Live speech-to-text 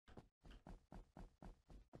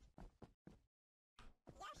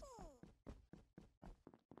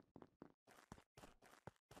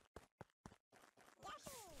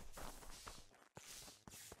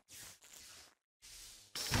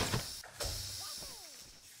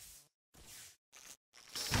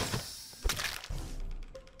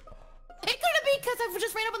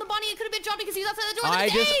it could have been John because he was outside the door. I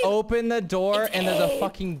just opened the door and there's a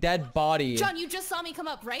fucking dead body. John, you just saw me come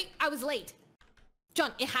up, right? I was late.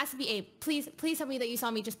 John, it has to be Abe. Please tell me that you saw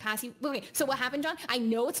me just pass you. Okay, so what happened, John? I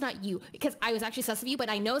know it's not you because I was actually sus of you, but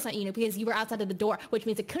I know it's not you because you were outside of the door, which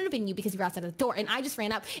means it couldn't have been you because you were outside of the door, and I just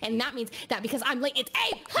ran up, and that means that because I'm late, it's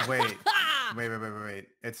Abe. Wait.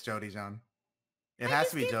 It's Jody, John. It has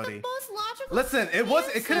to be Jody. Listen,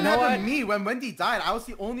 it couldn't have been me when Wendy died. I was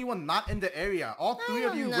the only one not in the area. All three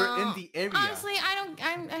of you were in the area. Honestly,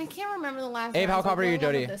 I can't remember the last Abe, round. how confident are you,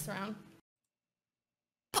 Jody? This round.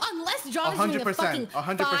 Unless John is doing a fucking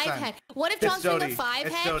 100%. five-head. What if John's doing a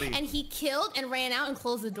five-head and he killed and ran out and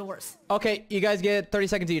closed the doors? Okay, you guys get 30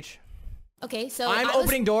 seconds each. Okay, so I'm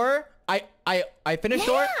opening door. I finish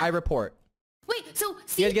door. I report. Wait, so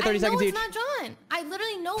see, you guys get 30 I know seconds it's each. not John. I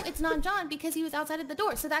literally know it's not John because he was outside of the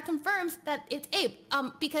door. So that confirms that it's Abe.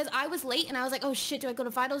 Because I was late and I was like, oh shit, do I go to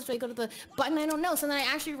vitals? Do I go to the button? I don't know. So then I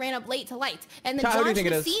actually ran up late to lights. And then John should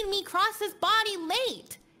have seen me cross his body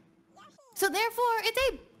late. So therefore, it's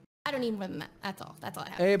Abe. I don't need more than that. That's all. That's all I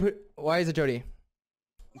have. Abe, why is it Jody?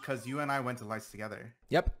 Because you and I went to lights together.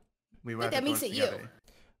 Yep. We were that makes it together. You.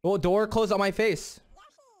 Well, door closed on my face.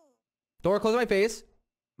 Door closed on my face.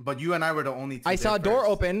 But you and I were the only two. I saw a door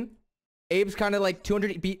open. Abe's kind of like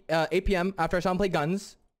 200 APM after I saw him play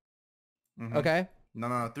guns. Okay.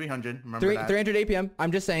 No, 300. Remember that. 300 APM.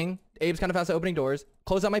 I'm just saying. Abe's kind of fast at opening doors.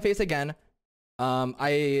 Closed on my face again.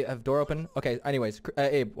 I have door open. Okay. Anyways,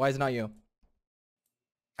 Abe, why is it not you?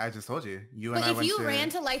 I just told you. You and I went But if you ran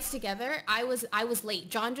to lights together, I was late.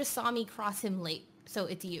 John just saw me cross him late, so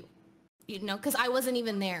it's you. You know, because I wasn't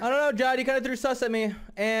even there. I don't know, Jad. You kind of threw sus at me,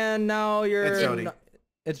 and now you're. It's Jody.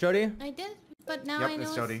 It's Jody. I did, but now I know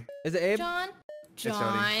it's Jody. Is it Abe? John. It's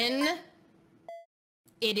Jody.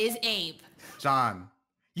 It is Abe. John.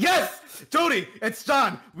 Yes, Jody. It's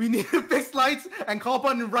John. We need to fix lights and call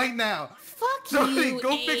button right now. Fuck Jody, you,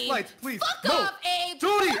 go Abe. fix lights, please. Fuck off, Abe.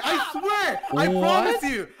 Jody, I swear. I promise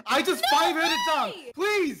you. I just 5-headed John.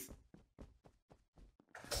 Please.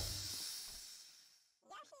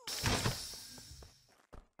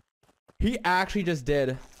 He actually just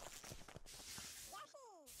did.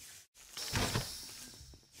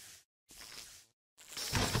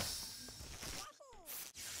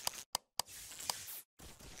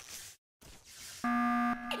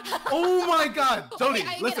 Oh my God, Jody,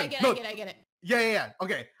 Okay, listen. I get it. Yeah.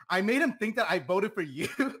 Okay, I made him think that I voted for you,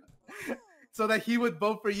 so that he would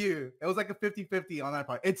vote for you. It was like a 50-50 on that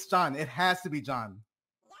part. It's John. It has to be John.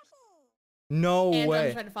 No way.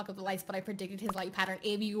 I'm trying to fuck up the lights, but I predicted his light pattern.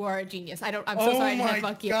 Abe, you are a genius. I'm so sorry to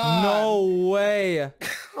fuck you. No way.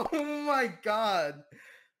 Oh my God.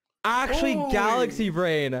 Actually, Galaxy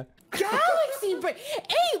Brain. Galaxy Brain.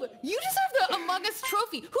 Abe, you deserve the Among Us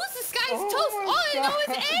trophy. Who's this guy's toast? All I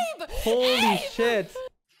know is Abe. Holy shit.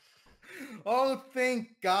 Oh, thank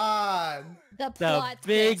God. The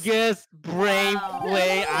biggest brain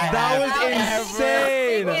play I have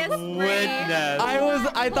insane. witnessed.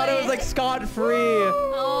 I thought it was like scot-free.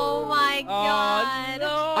 Oh my God.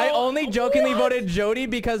 No. I only jokingly voted Jody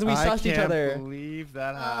because we sussed each other. I can't believe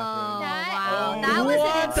that happened. Wow. That was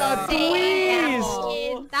What an a insane twist.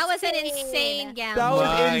 gamble. That was an insane gamble. That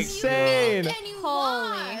was My insane. And you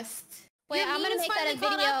Holy. lost. Wait, Your I'm gonna memes make that a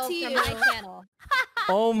finally caught up to video you. for my channel.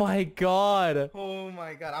 Oh my God. Oh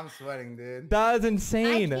my God, I'm sweating, dude. That is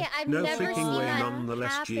insane. I've No never freaking seen way, that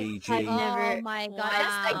nonetheless, happen. GG. I've never. Oh my God.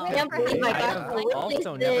 Wow. I've never seen my I've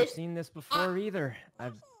also never seen this before either.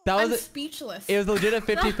 That I'm was speechless. it was legit a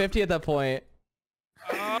 50-50 at that point.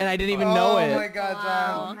 And I didn't even know it. Oh my God,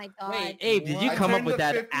 John. Oh my God. Wait, Abe, did you I come up turned with the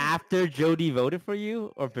that 50. after Jody voted for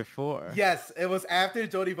you or before? Yes, it was after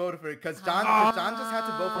Jody voted for it because John just had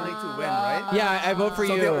to vote for me to win, right? Yeah, I vote for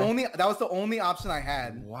So you. that was the only option I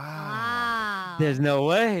had. Wow. There's no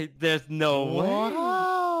way. There's no way.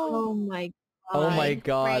 Oh my God. Oh my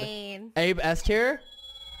God. Brain. Abe S tier?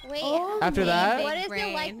 Wait. After that? What is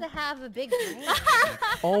it like to have a big brain?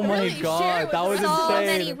 Oh my Really, share God. it That was with us. So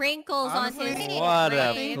many insane. wrinkles Honestly, on his What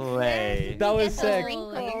a brain. play. That was Get those sick.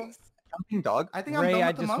 wrinkles. Jumping dog. I think I'm Ray, done I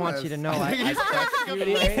with just Among want Us. you to know I texted you.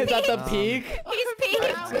 Is that the Um, peak? He's peeking.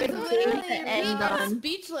 That was literally The end me. I'm done.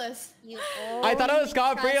 speechless. You I thought it was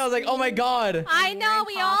scot-free. I was like, oh my God. I know,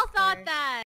 we all thought that.